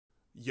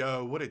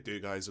Yo, what it do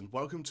guys, and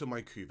welcome to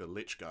my KUVA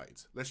Lich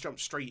guide. Let's jump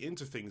straight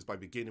into things by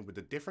beginning with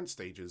the different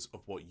stages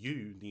of what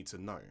you need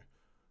to know.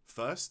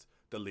 First,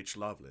 the Lich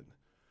Larvling.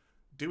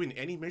 Doing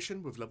any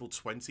mission with level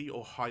 20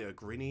 or higher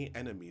greeny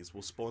enemies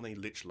will spawn a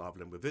Lich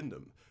Larvling within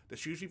them.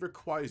 This usually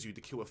requires you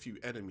to kill a few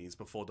enemies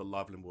before the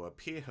Larvling will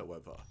appear,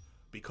 however.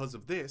 Because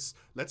of this,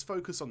 let's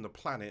focus on the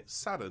planet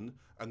Saturn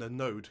and the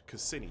node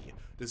Cassini.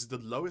 This is the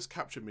lowest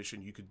capture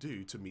mission you could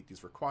do to meet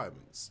these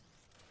requirements.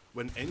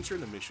 When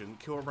entering a mission,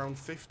 kill around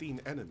 15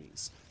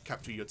 enemies,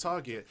 capture your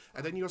target,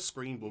 and then your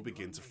screen will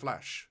begin to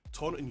flash.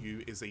 Taunting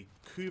you is a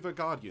KUVA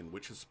Guardian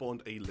which has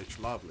spawned a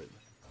Lich Larvling.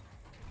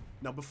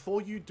 Now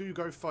before you do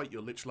go fight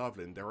your Lich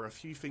Larvling, there are a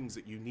few things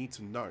that you need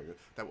to know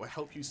that will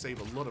help you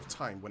save a lot of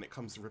time when it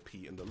comes to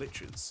repeating the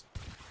Liches.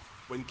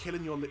 When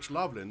killing your Lich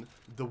Larvling,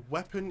 the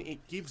weapon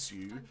it gives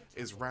you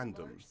is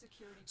random.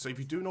 So if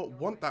you do not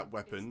want that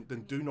weapon,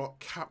 then do not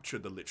capture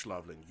the Lich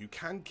Larvling. You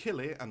can kill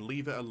it and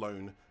leave it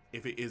alone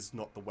if it is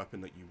not the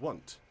weapon that you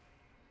want.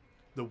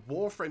 The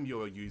Warframe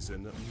you are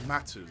using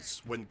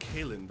matters when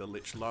killing the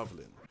Lich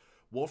Larvling.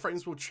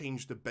 Warframes will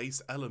change the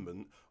base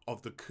element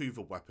of the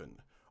KUVA weapon.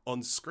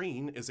 On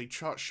screen is a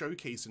chart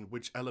showcasing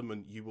which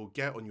element you will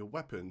get on your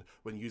weapon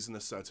when using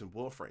a certain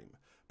Warframe.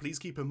 Please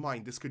keep in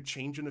mind this could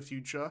change in the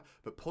future,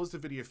 but pause the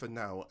video for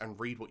now and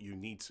read what you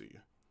need to.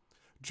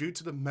 Due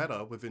to the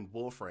meta within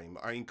Warframe,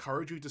 I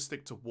encourage you to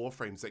stick to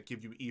Warframes that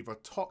give you either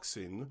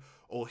Toxin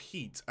or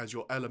Heat as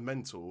your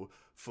elemental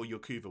for your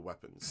KUVA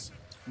weapons.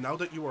 Now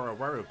that you are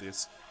aware of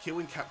this, kill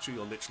and capture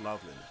your Lich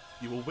Larvling.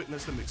 You will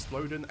witness them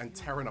exploding and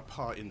tearing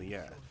apart in the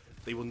air.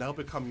 They will now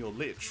become your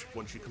Lich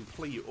once you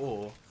complete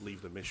or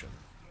leave the mission.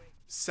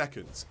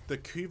 Second, the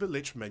KUVA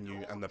Lich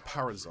menu and the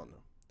Parazon.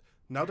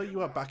 Now that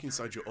you are back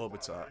inside your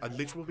orbiter, a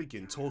Lich will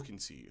begin talking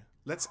to you.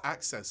 Let's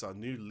access our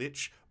new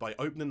Lich by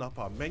opening up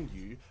our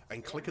menu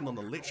and clicking on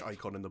the Lich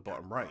icon in the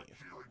bottom right.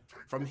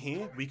 From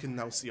here, we can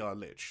now see our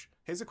Lich.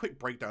 Here's a quick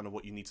breakdown of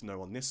what you need to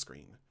know on this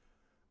screen.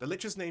 The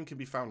Lich's name can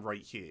be found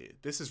right here.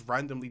 This is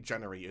randomly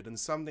generated and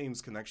some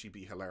names can actually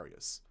be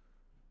hilarious.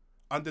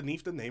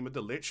 Underneath the name of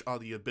the Lich are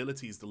the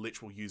abilities the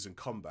Lich will use in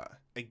combat.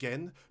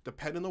 Again,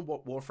 depending on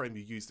what Warframe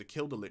you used to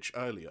kill the Lich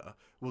earlier,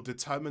 will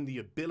determine the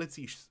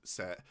ability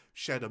set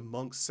shared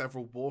amongst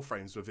several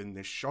Warframes within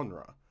this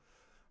genre.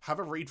 Have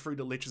a read through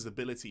the Lich's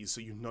abilities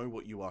so you know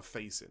what you are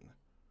facing.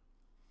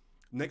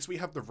 Next we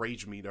have the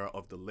rage meter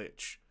of the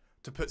Lich.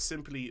 To put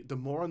simply, the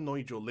more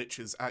annoyed your Lich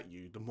is at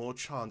you, the more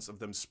chance of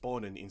them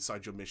spawning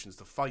inside your missions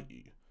to fight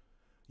you.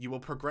 You will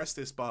progress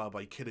this bar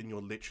by killing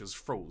your Lich's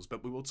Thralls,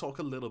 but we will talk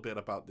a little bit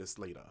about this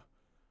later.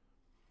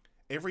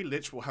 Every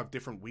Lich will have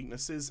different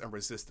weaknesses and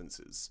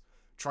resistances.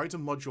 Try to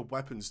mod your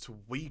weapons to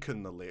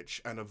weaken the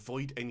Lich and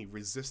avoid any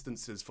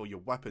resistances for your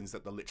weapons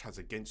that the Lich has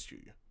against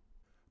you.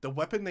 The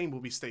weapon name will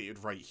be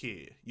stated right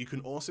here. You can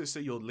also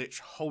see your Lich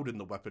holding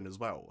the weapon as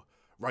well.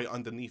 Right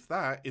underneath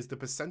that is the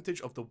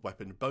percentage of the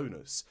weapon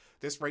bonus.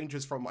 This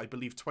ranges from I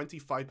believe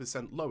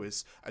 25%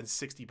 lowest and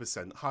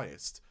 60%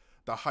 highest.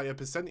 The higher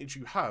percentage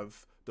you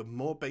have, the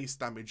more base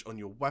damage on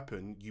your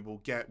weapon you will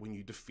get when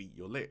you defeat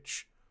your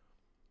Lich.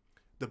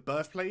 The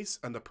birthplace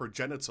and the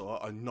progenitor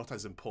are not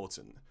as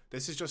important.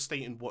 This is just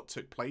stating what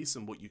took place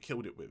and what you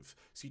killed it with,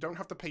 so you don't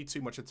have to pay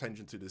too much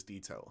attention to this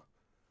detail.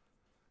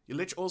 Your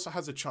Lich also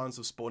has a chance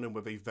of spawning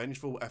with a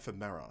vengeful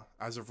Ephemera.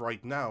 As of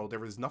right now,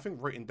 there is nothing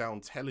written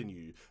down telling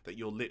you that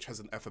your Lich has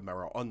an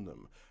Ephemera on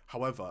them.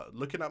 However,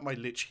 looking at my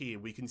Lich here,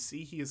 we can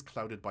see he is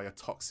clouded by a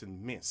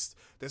toxin mist.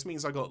 This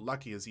means I got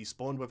lucky as he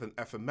spawned with an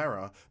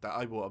Ephemera that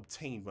I will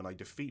obtain when I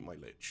defeat my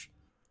Lich.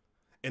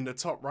 In the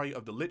top right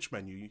of the Lich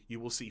menu, you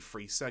will see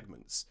 3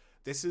 segments.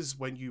 This is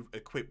when you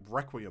equip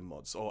Requiem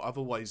mods, or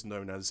otherwise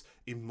known as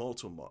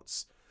Immortal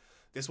Mods.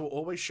 This will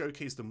always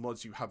showcase the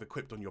mods you have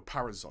equipped on your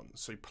Parazon,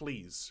 so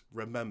please,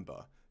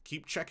 remember,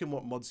 keep checking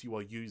what mods you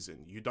are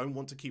using. You don't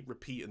want to keep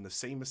repeating the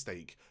same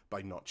mistake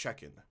by not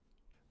checking.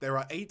 There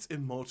are 8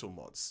 Immortal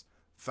Mods: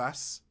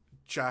 Vas,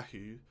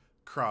 Jahu,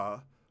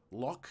 Kra,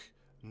 Lok,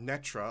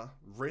 Netra,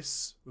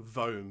 Riss,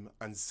 Vom,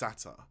 and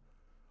Zata.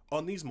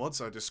 On these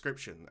mods are a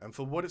description, and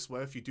for what it's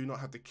worth you do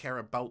not have to care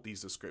about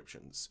these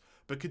descriptions,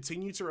 but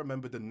continue to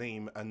remember the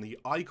name and the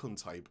icon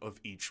type of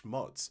each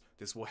mod.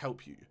 This will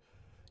help you.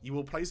 You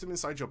will place them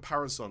inside your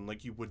Parazon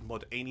like you would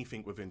mod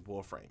anything within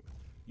Warframe.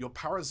 Your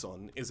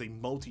Parazon is a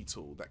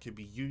multi-tool that can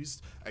be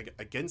used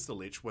against the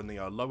Lich when they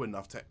are low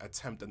enough to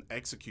attempt an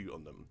execute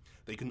on them.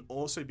 They can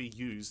also be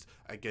used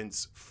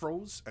against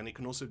Thralls, and it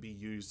can also be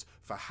used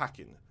for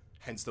hacking,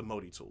 hence the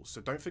multi-tool.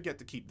 So don't forget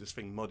to keep this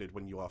thing modded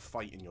when you are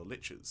fighting your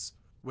Liches.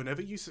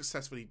 Whenever you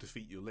successfully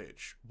defeat your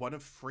Lich, one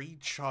of 3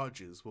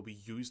 charges will be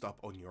used up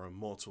on your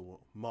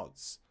Immortal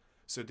Mods.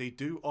 So they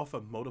do offer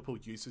multiple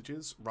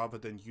usages rather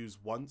than use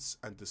once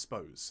and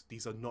dispose.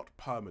 These are not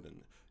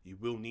permanent. You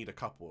will need a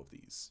couple of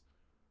these.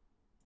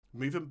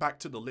 Moving back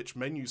to the Lich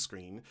menu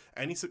screen,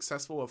 any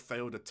successful or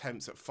failed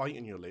attempts at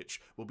fighting your Lich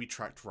will be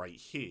tracked right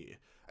here.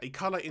 A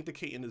colour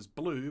indicating as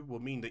blue will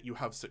mean that you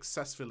have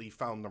successfully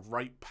found the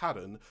right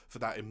pattern for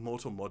that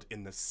Immortal mod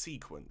in the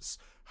sequence.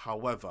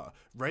 However,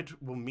 red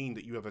will mean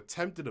that you have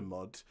attempted a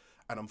mod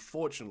and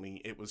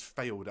unfortunately it was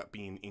failed at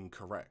being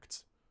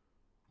incorrect.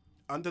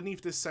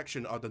 Underneath this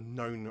section are the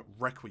known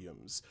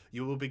Requiems.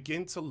 You will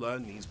begin to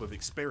learn these with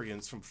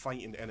experience from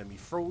fighting enemy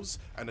Thralls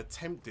and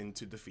attempting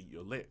to defeat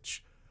your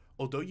Lich.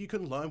 Although you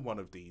can learn one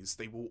of these,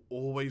 they will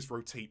always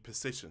rotate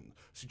position,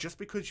 so just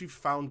because you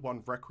found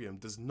one Requiem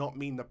does not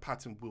mean the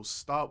pattern will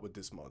start with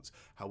this mod.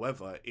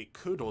 However, it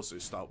could also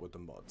start with the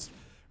mod.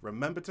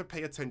 Remember to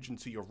pay attention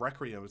to your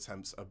Requiem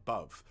attempts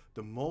above.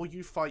 The more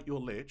you fight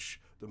your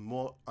Lich, the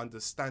more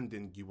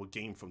understanding you will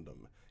gain from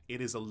them. It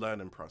is a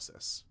learning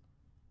process.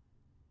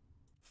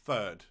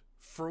 Third,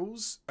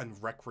 Thralls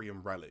and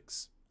Requiem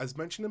Relics. As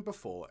mentioned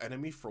before,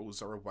 enemy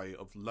Thralls are a way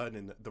of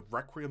learning the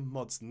Requiem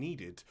mods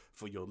needed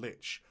for your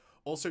Lich.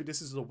 Also,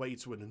 this is a way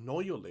to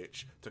annoy your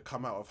Lich to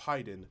come out of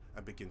hiding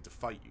and begin to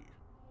fight you.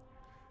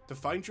 To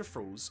find your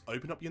Thralls,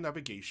 open up your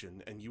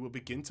navigation and you will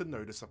begin to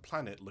notice a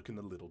planet looking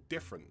a little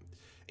different.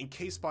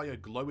 Encased by a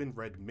glowing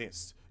red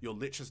mist, your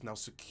Lich has now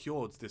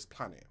secured this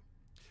planet.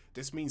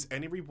 This means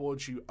any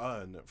rewards you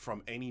earn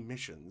from any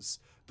missions,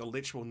 the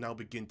Lich will now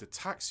begin to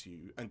tax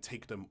you and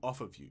take them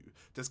off of you.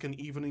 This can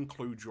even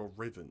include your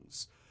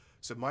ribbons.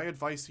 So my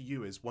advice to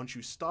you is, once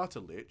you start a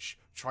Lich,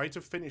 try to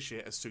finish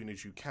it as soon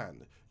as you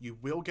can. You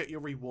will get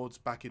your rewards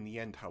back in the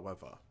end,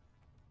 however.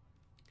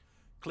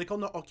 Click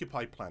on the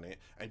occupied planet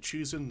and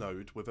choose a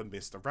node with a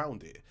mist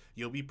around it.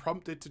 You'll be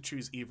prompted to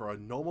choose either a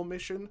normal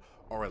mission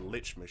or a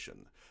Lich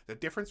mission. The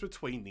difference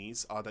between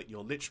these are that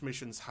your Lich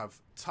missions have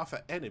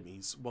tougher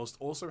enemies whilst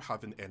also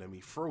having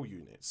enemy Thrall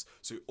units,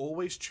 so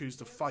always choose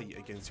to fight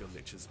against your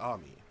Lich's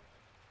army.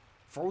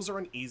 Thralls are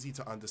an easy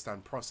to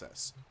understand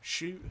process.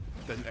 Shoot,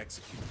 then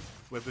execute.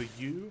 Whether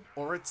you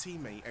or a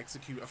teammate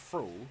execute a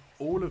Thrall,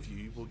 all of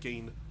you will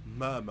gain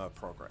Murmur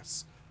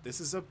progress. This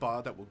is a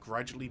bar that will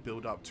gradually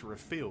build up to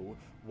reveal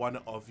one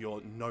of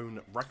your known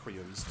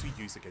Requiems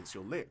to use against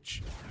your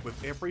Lich.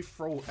 With every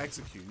Thrall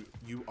execute,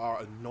 you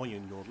are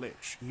annoying your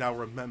Lich. Now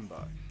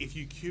remember, if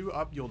you queue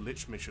up your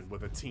Lich mission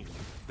with a team,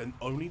 then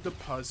only the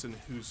person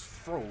whose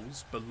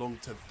Thralls belong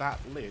to that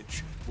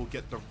Lich will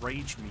get the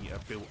rage meter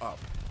built up.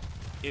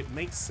 It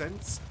makes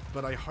sense,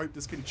 but I hope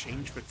this can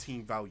change for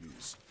team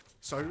values.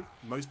 So,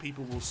 most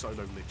people will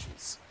solo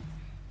Liches.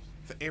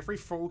 For every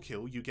Thrall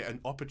kill, you get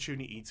an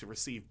opportunity to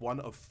receive one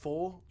of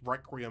 4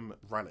 Requiem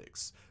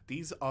Relics.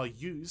 These are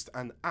used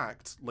and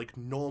act like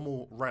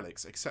normal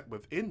relics, except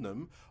within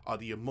them are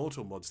the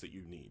Immortal Mods that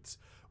you need.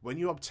 When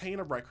you obtain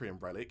a Requiem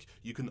Relic,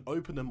 you can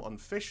open them on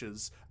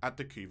fissures at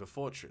the KUVA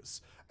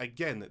Fortress.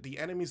 Again, the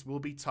enemies will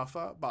be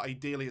tougher, but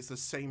ideally it's the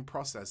same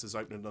process as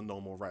opening a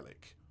normal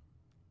relic.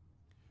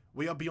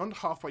 We are beyond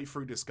halfway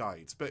through this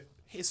guide, but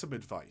here's some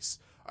advice.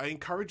 I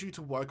encourage you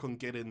to work on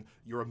getting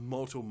your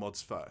Immortal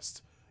Mods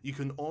first. You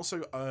can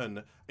also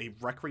earn a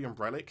Requiem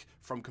Relic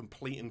from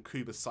completing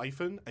KUVA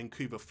Siphon and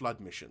KUVA Flood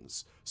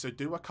missions, so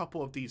do a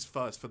couple of these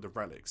first for the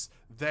relics,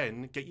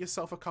 then get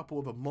yourself a couple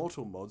of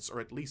Immortal Mods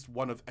or at least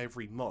one of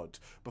every mod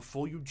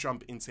before you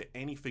jump into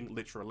anything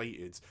Lich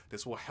related.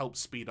 This will help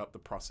speed up the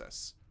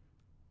process.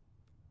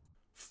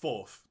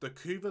 Fourth, the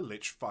KUVA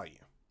Lich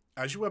fight.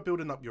 As you are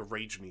building up your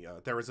rage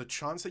meter, there is a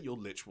chance that your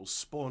Lich will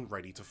spawn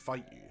ready to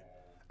fight you.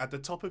 At the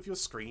top of your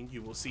screen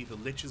you will see the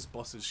Lich's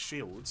boss's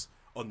shields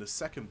on the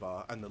second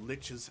bar and the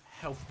Lich's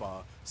health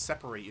bar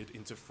separated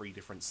into 3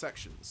 different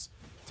sections.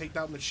 Take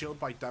down the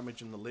shield by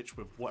damaging the Lich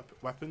with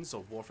weapons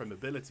or Warframe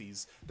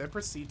abilities, then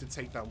proceed to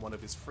take down one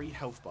of his 3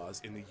 health bars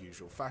in the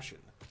usual fashion.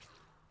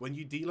 When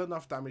you deal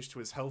enough damage to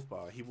his health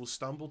bar, he will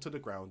stumble to the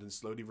ground and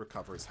slowly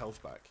recover his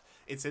health back.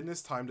 It's in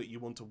this time that you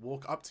want to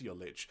walk up to your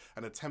Lich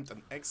and attempt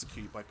an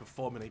execute by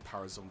performing a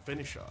Parazon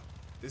finisher.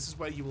 This is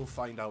where you will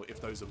find out if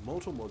those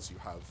Immortal Mods you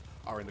have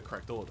are in the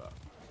correct order.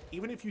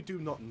 Even if you do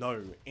not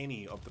know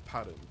any of the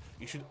pattern,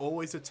 you should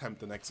always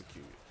attempt an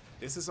execute.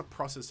 This is a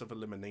process of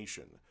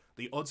elimination.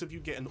 The odds of you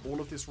getting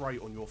all of this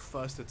right on your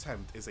first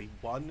attempt is a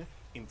 1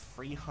 in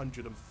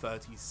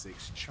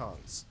 336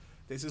 chance.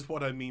 This is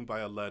what I mean by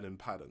a learning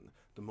pattern.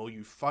 The more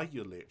you fight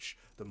your Lich,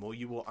 the more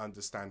you will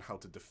understand how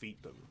to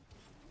defeat them.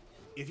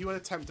 If you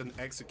attempt an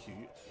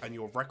execute and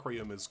your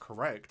Requiem is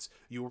correct,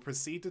 you will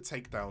proceed to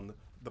take down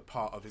the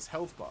part of his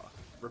health bar,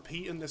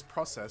 repeating this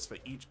process for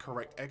each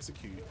correct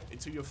execute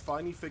until you've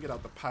finally figured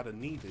out the pattern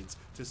needed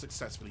to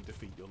successfully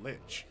defeat your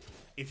Lich.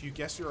 If you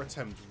guess your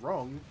attempt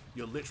wrong,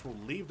 your Lich will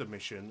leave the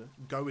mission,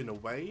 going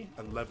away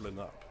and leveling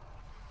up.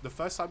 The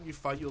first time you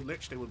fight your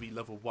Lich, they will be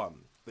level 1.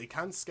 They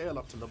can scale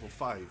up to level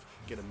 5,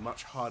 getting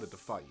much harder to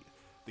fight.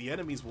 The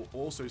enemies will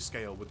also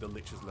scale with the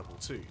Lich's level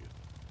 2.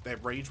 Their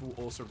rage will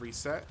also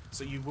reset,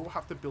 so you will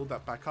have to build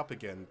that back up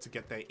again to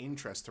get their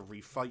interest to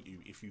refight you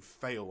if you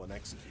fail an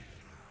execute.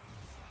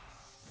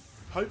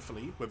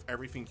 Hopefully, with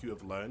everything you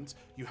have learned,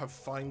 you have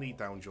finally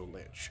downed your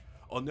Lich.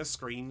 On the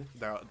screen,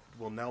 there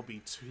will now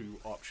be 2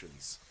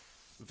 options.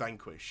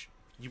 Vanquish.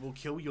 You will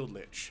kill your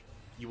Lich.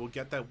 You will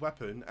get their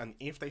weapon, and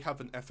if they have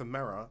an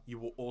Ephemera, you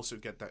will also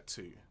get that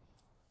too.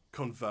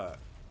 Convert.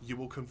 You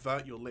will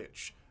convert your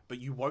Lich, but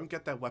you won't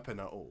get their weapon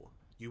at all.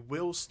 You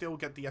will still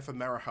get the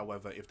Ephemera,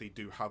 however, if they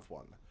do have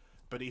one.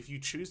 But if you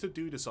choose to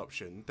do this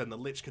option, then the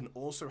Lich can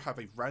also have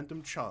a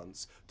random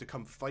chance to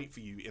come fight for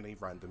you in a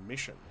random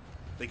mission.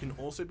 They can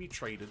also be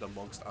traded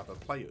amongst other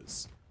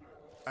players.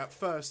 At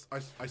first,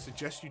 I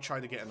suggest you try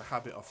to get in the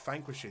habit of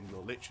vanquishing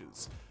your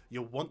Liches.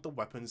 You'll want the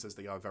weapons as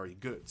they are very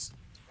good.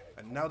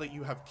 And now that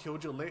you have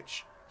killed your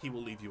Lich, he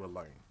will leave you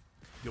alone.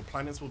 Your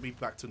planets will be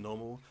back to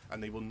normal,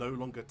 and they will no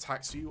longer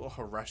tax you or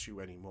harass you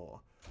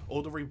anymore.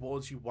 All the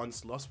rewards you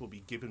once lost will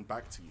be given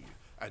back to you,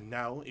 and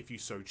now, if you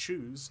so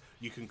choose,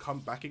 you can come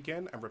back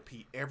again and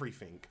repeat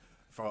everything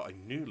for a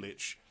new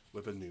Lich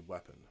with a new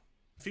weapon.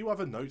 A few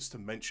other notes to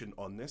mention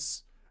on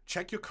this.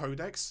 Check your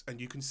Codex and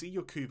you can see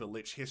your KUVA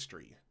Lich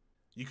history.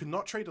 You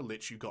cannot trade a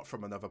Lich you got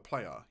from another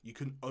player, you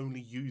can only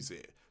use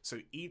it, so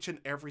each and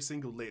every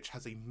single Lich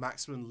has a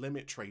maximum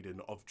limit trading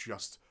of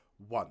just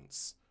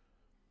once.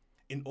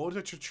 In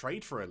order to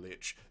trade for a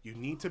Lich, you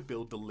need to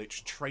build the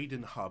Lich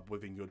trading hub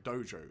within your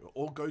dojo,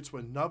 or go to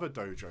another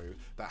dojo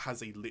that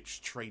has a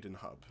Lich trading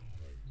hub.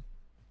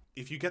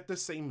 If you get the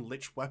same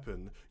Lich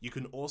weapon, you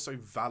can also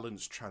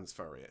Valence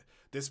transfer it.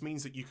 This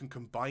means that you can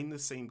combine the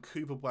same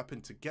KUVA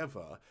weapon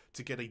together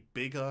to get a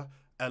bigger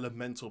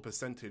elemental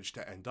percentage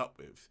to end up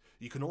with.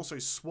 You can also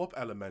swap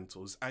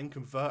elementals and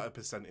convert a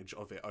percentage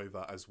of it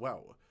over as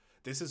well.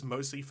 This is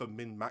mostly for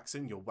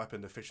min-maxing your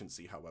weapon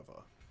efficiency,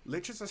 however.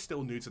 Liches are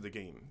still new to the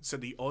game, so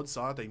the odds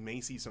are they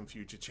may see some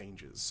future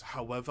changes.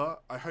 However,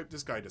 I hope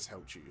this guide has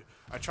helped you.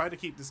 I try to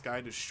keep this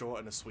guide as short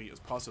and as sweet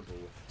as possible,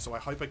 so I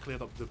hope I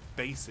cleared up the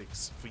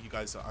basics for you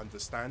guys to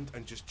understand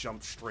and just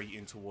jump straight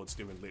in towards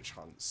doing Lich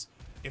hunts.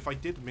 If I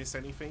did miss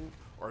anything,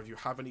 or if you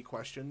have any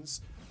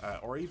questions,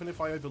 or even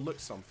if I overlooked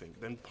something,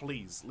 then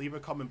please leave a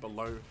comment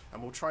below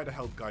and we'll try to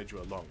help guide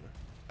you along.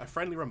 A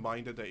friendly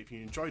reminder that if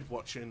you enjoyed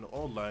watching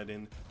or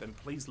learning, then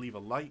please leave a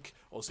like,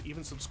 or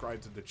even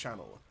subscribe to the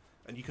channel.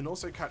 And you can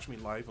also catch me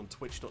live on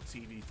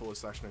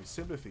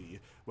twitch.tv/NoSympathy,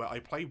 where I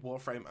play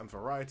Warframe and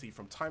Variety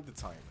from time to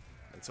time.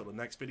 Until the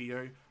next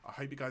video, I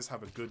hope you guys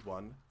have a good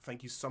one.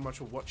 Thank you so much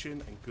for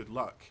watching and good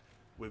luck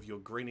with your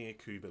green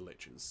KUVA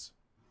Liches.